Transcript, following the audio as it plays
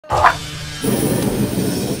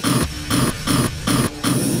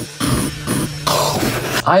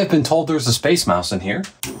I have been told there's a SpaceMouse in here.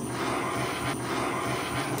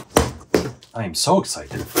 I am so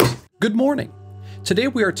excited. Good morning. Today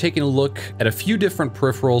we are taking a look at a few different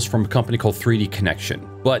peripherals from a company called 3D Connexion,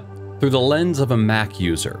 but through the lens of a Mac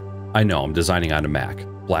user. I know, I'm designing on a Mac.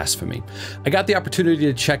 Blasphemy. I got the opportunity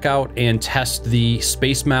to check out and test the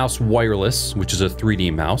SpaceMouse Wireless, which is a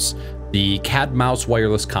 3D mouse, the CAD Mouse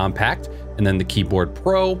Wireless Compact, and then the Keyboard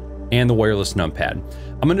Pro and the wireless numpad.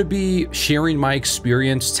 I'm going to be sharing my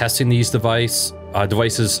experience testing these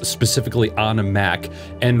devices specifically on a Mac,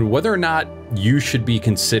 and whether or not you should be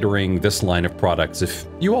considering this line of products if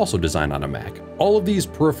you also design on a Mac. All of these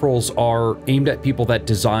peripherals are aimed at people that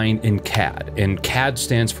design in CAD, and CAD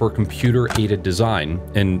stands for computer-aided design,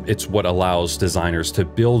 and it's what allows designers to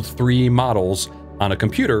build 3D models on a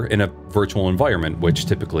computer in a virtual environment, which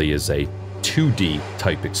typically is a 2D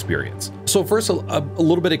type experience. So first, a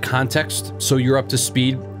little bit of context so you're up to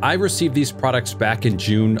speed. I received these products back in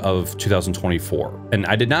June of 2024, and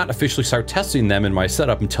I did not officially start testing them in my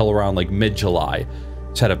setup until around like mid-July.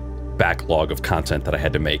 Just had a backlog of content that I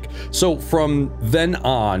had to make. So from then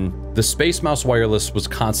on, the SpaceMouse Wireless was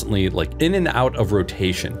constantly like in and out of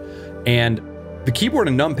rotation, and the keyboard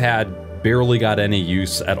and numpad barely got any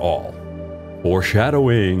use at all.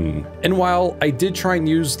 Foreshadowing. And while I did try and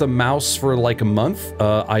use the mouse for like a month,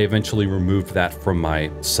 I eventually removed that from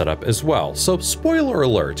my setup as well. So spoiler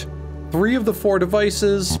alert, 3 of the 4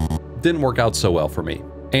 devices didn't work out so well for me.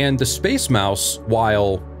 And the SpaceMouse,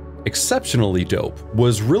 while exceptionally dope,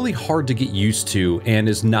 was really hard to get used to and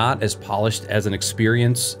is not as polished as an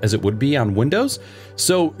experience as it would be on Windows.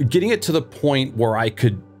 So getting it to the point where I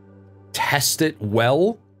could test it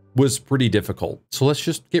well was pretty difficult. So let's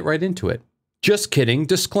just get right into it. Just kidding,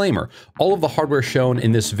 disclaimer. All of the hardware shown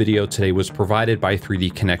in this video today was provided by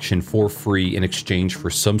 3D Connexion for free in exchange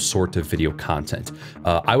for some sort of video content.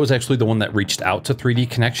 I was actually the one that reached out to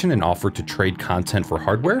 3D Connexion and offered to trade content for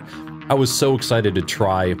hardware. I was so excited to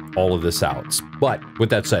try all of this out. But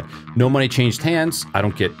with that said, no money changed hands. I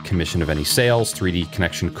don't get commission of any sales. 3D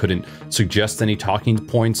Connexion couldn't suggest any talking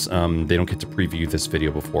points. They don't get to preview this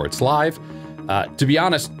video before it's live. To be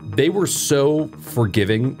honest, they were so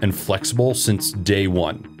forgiving and flexible since day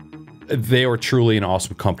one. They are truly an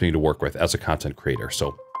awesome company to work with as a content creator,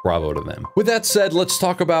 so bravo to them. With that said, let's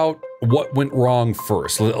talk about what went wrong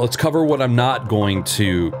first. Let's cover what I'm not going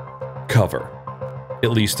to cover,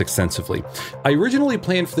 at least extensively. I originally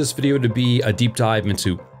planned for this video to be a deep dive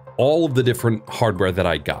into all of the different hardware that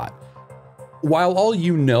I got. While all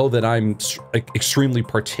you know that I'm extremely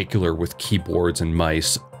particular with keyboards and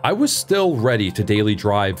mice, I was still ready to daily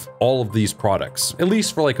drive all of these products, at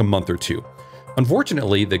least for like a month or two.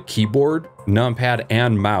 Unfortunately, the keyboard, numpad,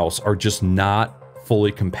 and mouse are just not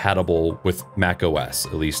fully compatible with macOS,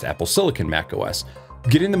 at least Apple Silicon macOS.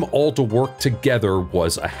 Getting them all to work together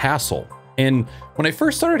was a hassle. And when I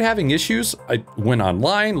first started having issues, I went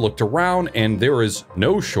online, looked around, and there is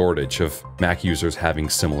no shortage of Mac users having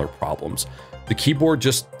similar problems. The keyboard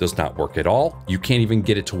just does not work at all. You can't even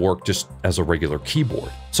get it to work just as a regular keyboard.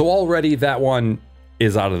 So already that one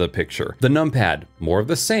is out of the picture. The numpad, more of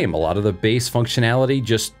the same. A lot of the base functionality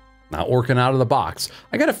just not working out of the box.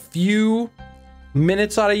 I got a few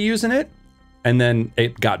minutes out of using it, and then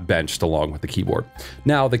it got benched along with the keyboard.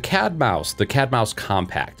 Now the CAD Mouse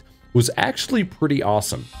Compact, was actually pretty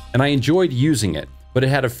awesome, and I enjoyed using it, but it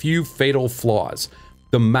had a few fatal flaws.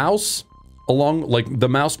 The mouse, the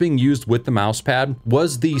mouse being used with the mouse pad,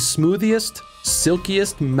 was the smoothest,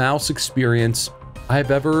 silkiest mouse experience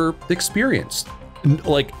I've ever experienced.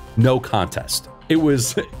 Like, no contest. It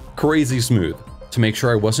was crazy smooth. To make sure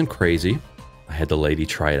I wasn't crazy, I had the lady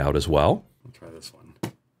try it out as well. I'll try this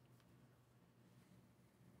one.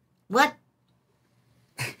 What?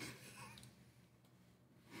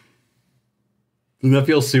 Doesn't that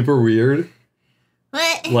feel super weird?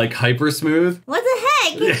 What? Like hyper smooth? What the heck?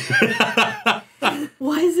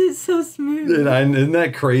 Why is it so smooth? Isn't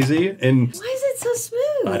that crazy? And why is it so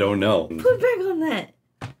smooth? I don't know. Put it back on that.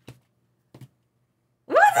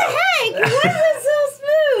 What the heck? Why is it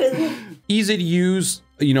so smooth? Easy to use.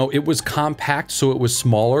 You know, it was compact, so it was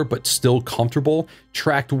smaller, but still comfortable,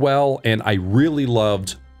 tracked well, and I really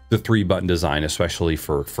loved the 3-button design, especially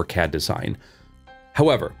for CAD design.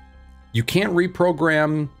 However, you can't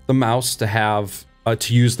reprogram the mouse to have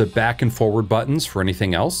to use the back and forward buttons for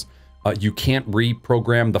anything else. You can't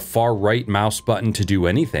reprogram the far right mouse button to do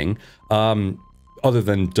anything other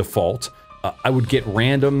than default. I would get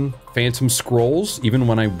random phantom scrolls even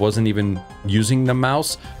when I wasn't even using the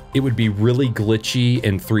mouse. It would be really glitchy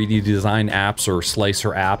in 3D design apps or slicer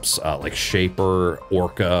apps like Shaper,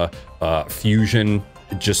 Orca, Fusion.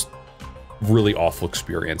 Just really awful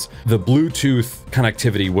experience. The Bluetooth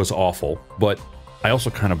connectivity was awful, but I also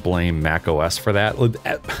kind of blame Mac OS for that.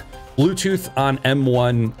 Bluetooth on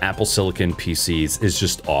M1 Apple Silicon PCs is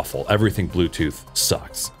just awful. Everything Bluetooth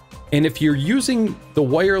sucks. And if you're using the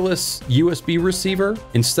wireless USB receiver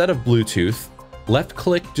instead of Bluetooth, left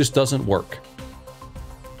click just doesn't work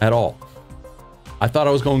at all. I thought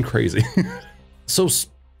I was going crazy.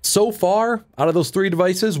 So far, out of those 3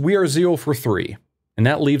 devices, we are 0 for 3. And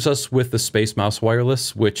that leaves us with the SpaceMouse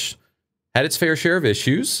wireless, which had its fair share of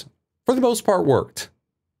issues. For the most part, worked.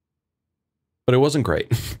 But it wasn't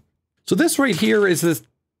great. So this right here is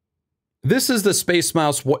this is the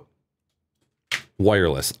SpaceMouse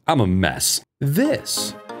wireless. I'm a mess.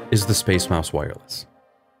 This is the SpaceMouse wireless.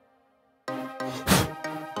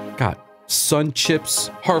 God. Sun chips,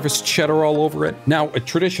 harvest cheddar all over it. Now, a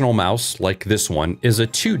traditional mouse like this one is a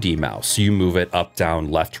 2D mouse. You move it up, down,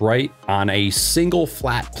 left, right on a single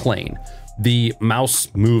flat plane. The mouse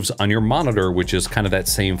moves on your monitor, which is kind of that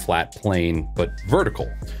same flat plane, but vertical.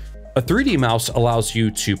 A 3D mouse allows you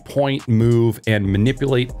to point, move, and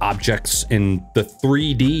manipulate objects in the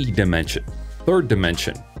 3D dimension, third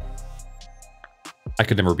dimension. I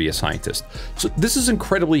could never be a scientist. So this is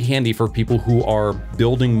incredibly handy for people who are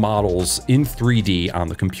building models in 3D on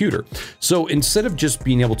the computer. So instead of just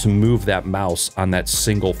being able to move that mouse on that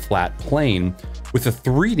single flat plane, with a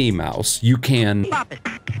 3D mouse, you can... Pop it.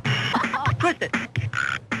 Twist it.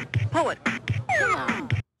 Pull it.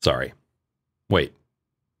 Sorry. Wait.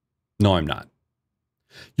 No, I'm not.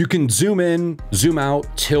 You can zoom in, zoom out,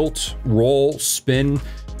 tilt, roll, spin.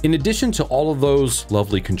 In addition to all of those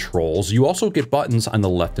lovely controls, you also get buttons on the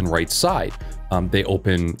left and right side. They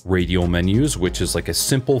open radio menus, which is like a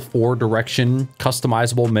simple 4-direction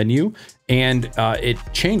customizable menu, and it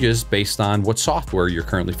changes based on what software you're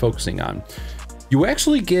currently focusing on. You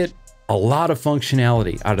actually get a lot of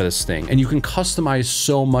functionality out of this thing, and you can customize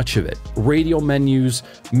so much of it. Radio menus,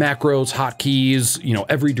 macros, hotkeys, you know,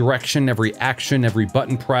 every direction, every action, every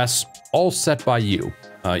button press, all set by you.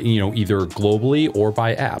 You know, either globally or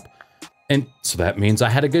by app. And so that means I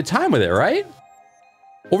had a good time with it, right?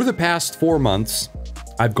 Over the past 4 months,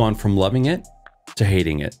 I've gone from loving it to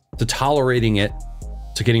hating it, to tolerating it,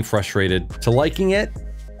 to getting frustrated, to liking it,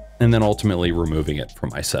 and then ultimately removing it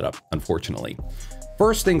from my setup, unfortunately.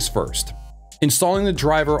 First things first, installing the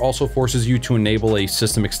driver also forces you to enable a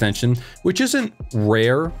system extension, which isn't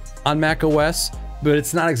rare on Mac OS, but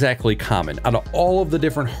it's not exactly common. Out of all of the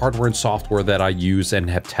different hardware and software that I use and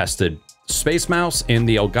have tested, SpaceMouse and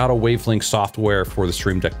the Elgato Wavelink software for the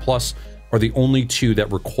Stream Deck Plus are the only 2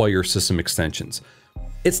 that require system extensions.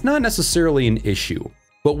 It's not necessarily an issue,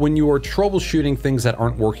 but when you are troubleshooting things that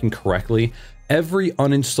aren't working correctly, every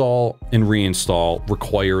uninstall and reinstall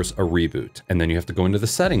requires a reboot. And then you have to go into the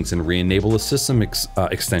settings and re-enable a system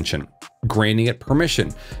extension, granting it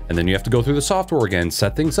permission. And then you have to go through the software again,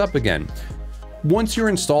 set things up again. Once you're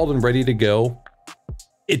installed and ready to go,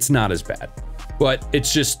 it's not as bad. But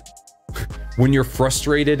it's just, when you're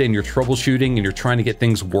frustrated and you're troubleshooting and you're trying to get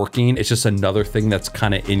things working, it's just another thing that's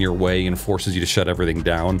kind of in your way and forces you to shut everything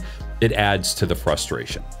down. It adds to the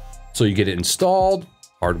frustration. So you get it installed,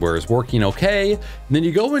 hardware is working okay, and then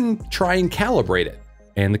you go and try and calibrate it.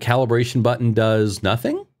 And the calibration button does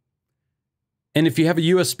nothing. And if you have a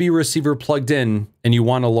USB receiver plugged in and you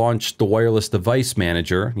want to launch the wireless device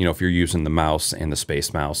manager, you know, if you're using the mouse and the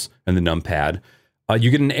SpaceMouse and the numpad, you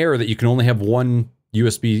get an error that you can only have one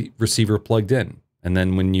USB receiver plugged in. And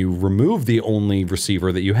then when you remove the only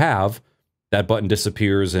receiver that you have, that button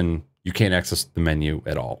disappears and you can't access the menu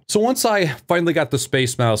at all. So once I finally got the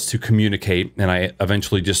SpaceMouse to communicate, and I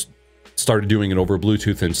eventually just started doing it over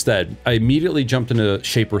Bluetooth instead, I immediately jumped into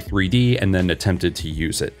Shaper 3D and then attempted to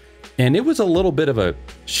use it. And it was a little bit of a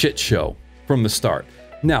shit show from the start.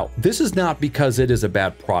 Now, this is not because it is a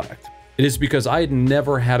bad product. It is because I had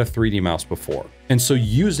never had a 3D mouse before. And so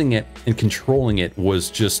using it and controlling it was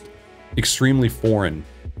just extremely foreign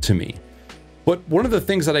to me. But one of the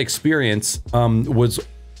things that I experienced was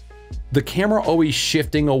the camera always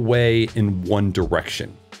shifting away in one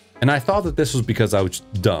direction. And I thought that this was because I was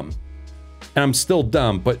dumb. And I'm still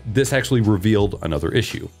dumb, but this actually revealed another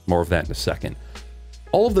issue. More of that in a second.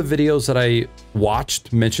 All of the videos that I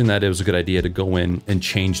watched mentioned that it was a good idea to go in and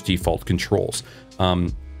change default controls.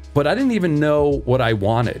 But I didn't even know what I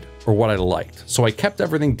wanted or what I liked. So I kept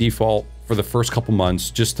everything default for the first couple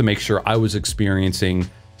months just to make sure I was experiencing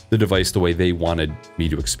the device the way they wanted me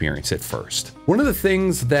to experience it first. One of the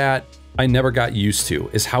things that I never got used to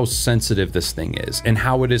is how sensitive this thing is and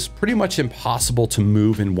how it is pretty much impossible to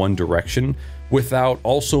move in one direction without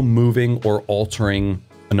also moving or altering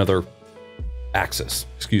another axis,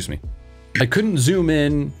 excuse me. I couldn't zoom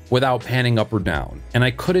in without panning up or down, and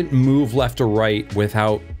I couldn't move left or right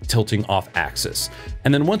without tilting off axis.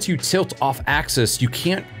 And then once you tilt off axis, you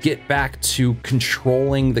can't get back to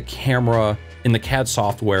controlling the camera in the CAD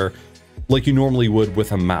software like you normally would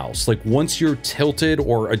with a mouse. Like once you're tilted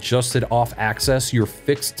or adjusted off axis, you're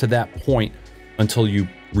fixed to that point until you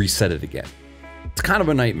reset it again. It's kind of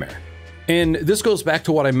a nightmare. And this goes back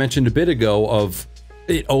to what I mentioned a bit ago of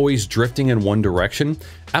it always drifting in one direction.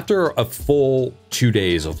 After a full 2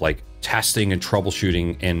 days of like testing and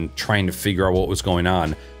troubleshooting and trying to figure out what was going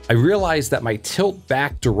on, I realized that my tilt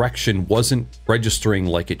back direction wasn't registering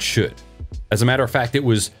like it should. As a matter of fact, it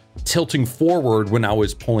was tilting forward when I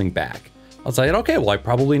was pulling back. I was like, okay, well, I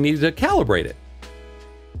probably needed to calibrate it.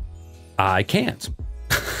 I can't.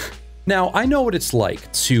 Now, I know what it's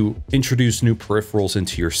like to introduce new peripherals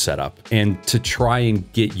into your setup and to try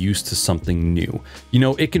and get used to something new. You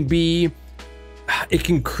know, it can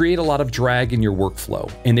create a lot of drag in your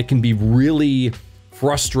workflow, and it can be really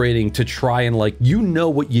frustrating to try and like, you know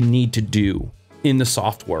what you need to do in the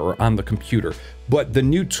software or on the computer, but the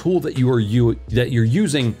new tool that you're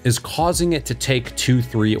using is causing it to take 2,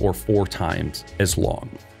 3, or 4 times as long.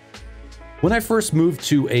 When I first moved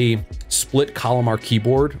to a split columnar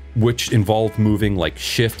keyboard, which involved moving like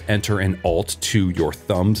Shift, Enter, and Alt to your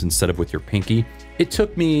thumbs instead of with your pinky, it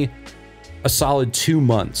took me a solid 2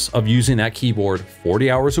 months of using that keyboard 40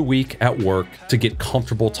 hours a week at work to get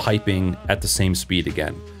comfortable typing at the same speed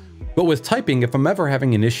again. But with typing, if I'm ever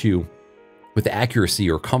having an issue with accuracy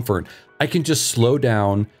or comfort, I can just slow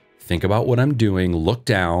down, think about what I'm doing, look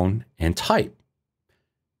down, and type.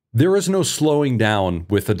 There is no slowing down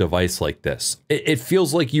with a device like this. It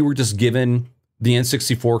feels like you were just given the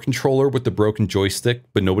N64 controller with the broken joystick,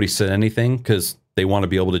 but nobody said anything because they want to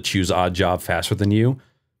be able to choose odd job faster than you.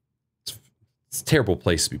 It's a terrible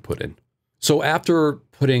place to be put in. So after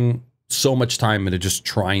putting so much time into just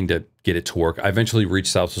trying to get it to work, I eventually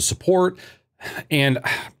reached out to support and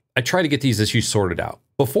I tried to get these issues sorted out.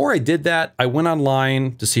 Before I did that, I went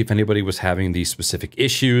online to see if anybody was having these specific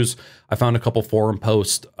issues. I found a couple forum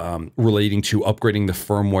posts relating to upgrading the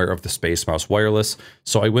firmware of the SpaceMouse wireless.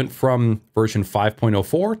 So I went from version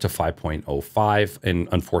 5.04 to 5.05, and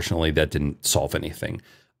unfortunately that didn't solve anything.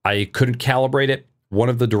 I couldn't calibrate it. One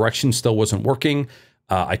of the directions still wasn't working.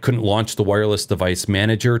 I couldn't launch the wireless device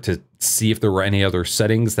manager to see if there were any other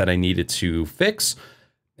settings that I needed to fix.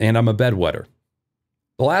 And I'm a bedwetter.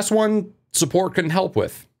 The last one, support couldn't help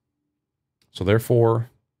with. So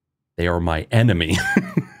therefore, they are my enemy.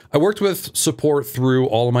 I worked with support through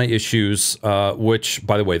all of my issues, which,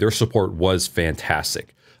 by the way, their support was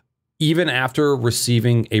fantastic. Even after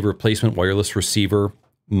receiving a replacement wireless receiver,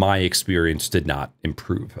 my experience did not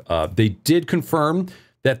improve. They did confirm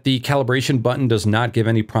that the calibration button does not give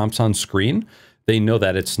any prompts on screen. They know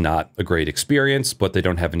that it's not a great experience, but they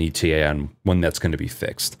don't have an ETA on when that's going to be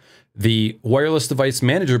fixed. The wireless device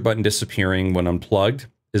manager button disappearing when unplugged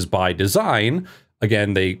is by design.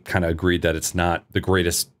 Again, they kind of agreed that it's not the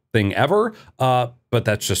greatest thing ever, but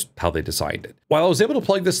that's just how they designed it. While I was able to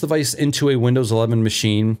plug this device into a Windows 11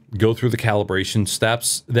 machine, go through the calibration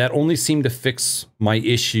steps, that only seemed to fix my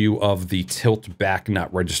issue of the tilt back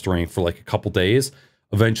not registering for like a couple days.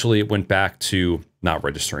 Eventually, it went back to not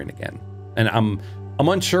registering again. And I'm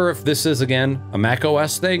unsure if this is, again, a Mac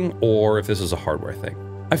OS thing or if this is a hardware thing.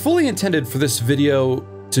 I fully intended for this video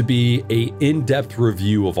to be an in-depth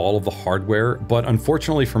review of all of the hardware, but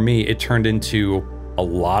unfortunately for me, it turned into a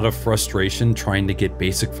lot of frustration trying to get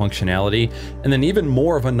basic functionality, and then even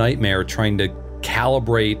more of a nightmare trying to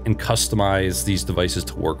calibrate and customize these devices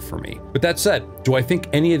to work for me. With that said, do I think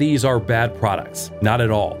any of these are bad products? Not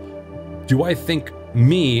at all. Do I think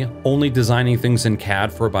me only designing things in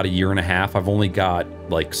CAD for about 1.5 years, I've only got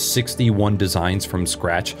like 61 designs from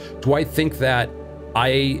scratch. Do I think that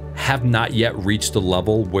I have not yet reached a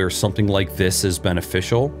level where something like this is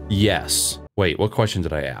beneficial? Yes. Wait, what question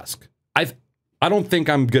did I ask? I don't think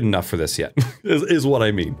I'm good enough for this yet, is what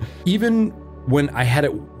I mean. Even when I had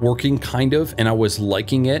it working kind of, and I was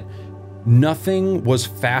liking it, nothing was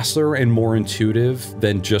faster and more intuitive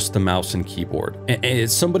than just the mouse and keyboard. And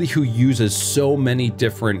as somebody who uses so many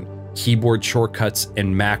different keyboard shortcuts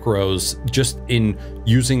and macros just in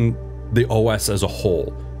using the OS as a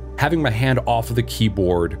whole, having my hand off of the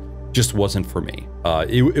keyboard just wasn't for me.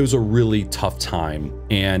 It was a really tough time,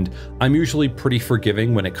 and I'm usually pretty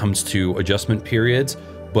forgiving when it comes to adjustment periods,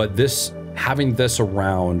 but having this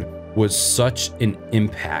around was such an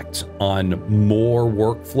impact on more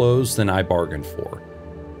workflows than I bargained for.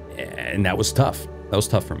 And that was tough. That was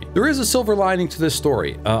tough for me. There is a silver lining to this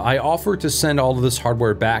story. I offered to send all of this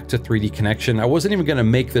hardware back to 3D Connexion. I wasn't even gonna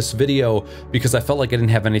make this video because I felt like I didn't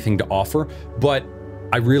have anything to offer, but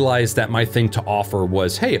I realized that my thing to offer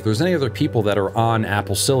was, hey, if there's any other people that are on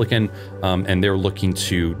Apple Silicon and they're looking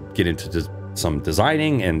to get into some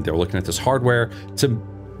designing and they're looking at this hardware, to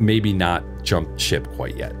maybe not jump ship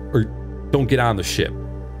quite yet, or don't get on the ship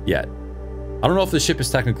yet. I don't know if the ship is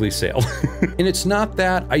technically sailed. And it's not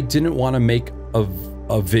that I didn't want to make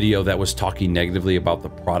a video that was talking negatively about the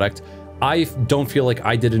product. I don't feel like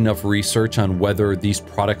I did enough research on whether these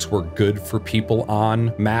products were good for people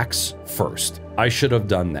on Macs first. I should have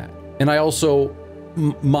done that. And I also,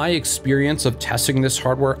 my experience of testing this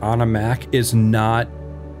hardware on a Mac is not,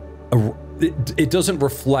 it doesn't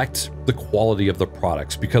reflect the quality of the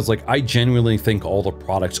products, because like I genuinely think all the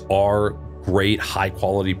products are great, high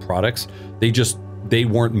quality products. They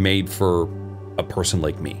weren't made for a person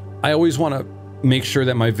like me. I always want to make sure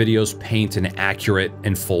that my videos paint an accurate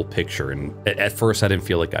and full picture. And at first I didn't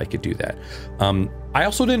feel like I could do that. I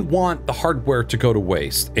also didn't want the hardware to go to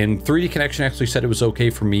waste. And 3D Connexion actually said it was okay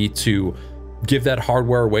for me to give that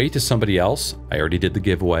hardware away to somebody else. I already did the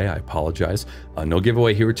giveaway, I apologize. No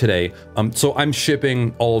giveaway here today. So I'm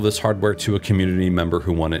shipping all of this hardware to a community member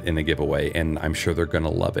who won it in a giveaway, and I'm sure they're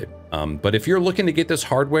gonna love it. But if you're looking to get this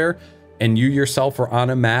hardware and you yourself are on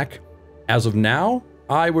a Mac, as of now,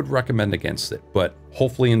 I would recommend against it. But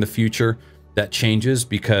hopefully in the future that changes,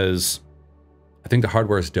 because I think the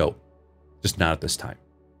hardware is dope, just not at this time.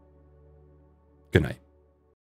 Good night.